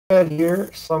Here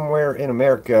somewhere in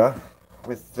America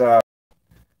with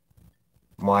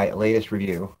my latest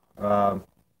review.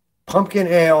 Pumpkin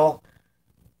Ale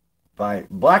by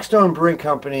Blackstone Brewing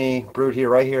Company, brewed here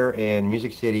right here in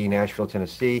Music City, Nashville,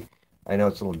 Tennessee. I know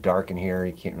it's a little dark in here.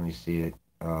 You can't really see it.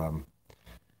 Trying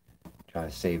to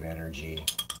save energy.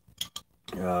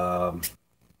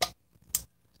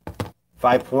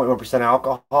 5.1%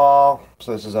 alcohol.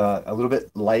 So this is a little bit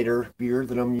lighter beer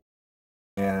than I'm using.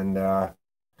 And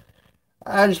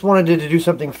I just wanted to do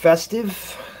something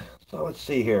festive. So let's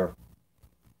see here.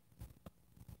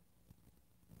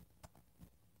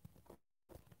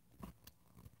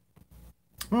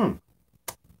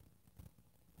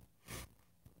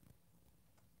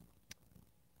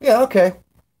 Yeah, okay.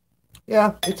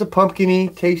 Yeah, it's a pumpkin-y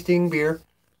tasting beer.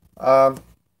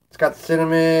 It's got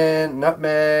cinnamon,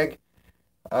 nutmeg,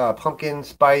 pumpkin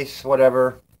spice,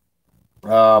 whatever.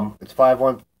 It's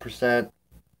 5.1%.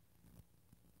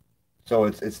 So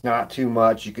it's not too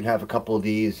much. You can have a couple of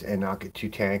these and not get too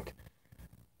tanked.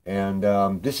 And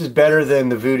this is better than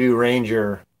the Voodoo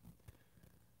Ranger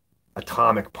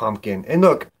Atomic Pumpkin. And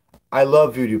look, I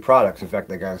love Voodoo products. In fact,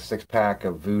 I got a 6-pack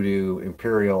of Voodoo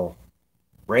Imperial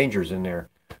Rangers in there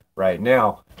right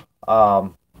now.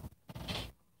 But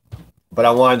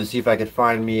I wanted to see if I could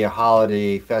find me a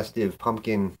holiday festive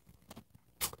pumpkin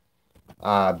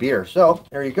beer. So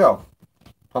there you go.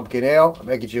 Pumpkin Ale. I'm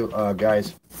going to get you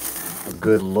guys a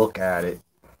good look at it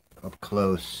up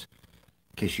close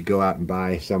in case you go out and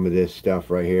buy some of this stuff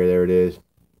right here. There it is.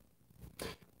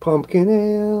 Pumpkin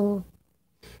Ale.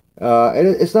 And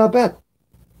it's not bad.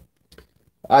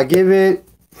 I give it,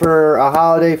 for a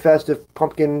holiday festive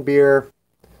pumpkin beer,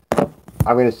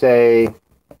 I'm going to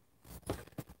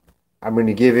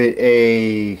give it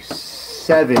a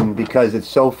 7 because it's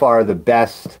so far the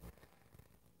best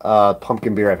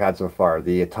pumpkin beer I've had so far.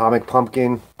 The Atomic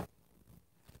Pumpkin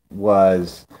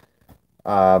was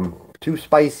too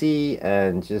spicy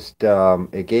and just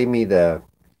it gave me the,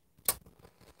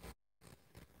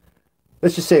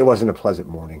 let's just say it wasn't a pleasant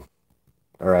morning.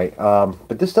 All right,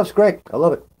 but this stuff's great. I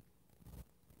love it.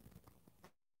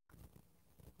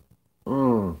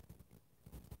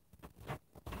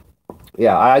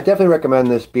 Yeah, I definitely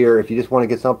recommend this beer if you just want to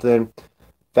get something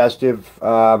festive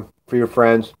for your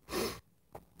friends.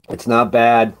 It's not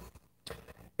bad.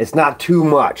 It's not too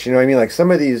much. You know what I mean? Like some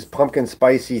of these pumpkin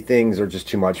spicy things are just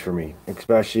too much for me,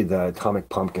 especially the Atomic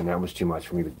Pumpkin. That was too much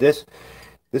for me. But this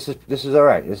is all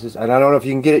right. This is, and I don't know if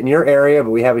you can get it in your area,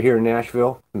 but we have it here in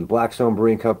Nashville, in the Blackstone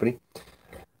Brewing Company.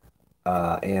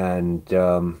 Well,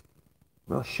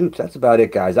 shoots, that's about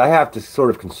it, guys. I have to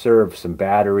sort of conserve some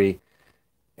battery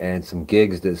and some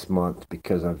gigs this month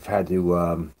because I've had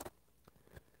to,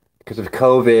 because of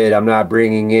COVID, I'm not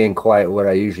bringing in quite what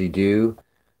I usually do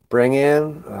bring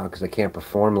in because I can't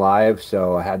perform live.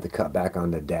 So I had to cut back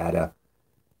on the data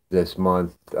this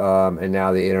month. And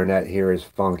now the internet here is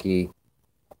funky.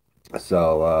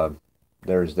 So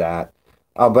there's that.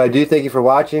 But I do thank you for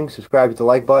watching. Subscribe with the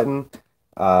like button.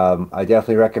 I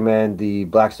definitely recommend the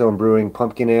Blackstone Brewing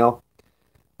Pumpkin Ale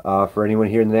for anyone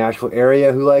here in the Nashville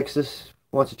area who likes this,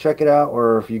 wants to check it out,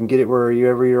 or if you can get it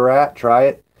wherever you're at, try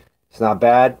it. It's not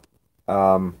bad.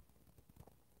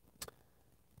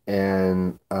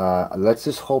 Let's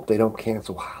just hope they don't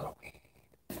cancel Halloween.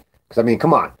 Because, I mean,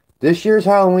 come on. This year's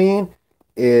Halloween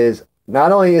is,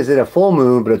 not only is it a full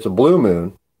moon, but it's a blue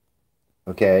moon.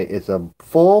 Okay? It's a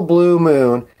full blue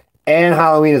moon, and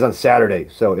Halloween is on Saturday.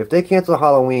 So if they cancel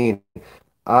Halloween,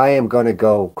 I am going to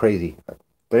go crazy.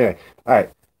 But anyway, all right.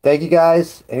 Thank you,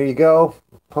 guys. Here you go.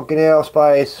 Pumpkin Ale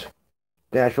Spice,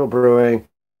 Nashville Brewing.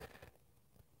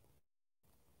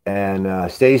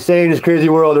 And stay sane in this crazy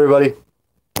world, everybody.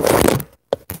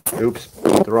 Oops,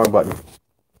 the wrong button.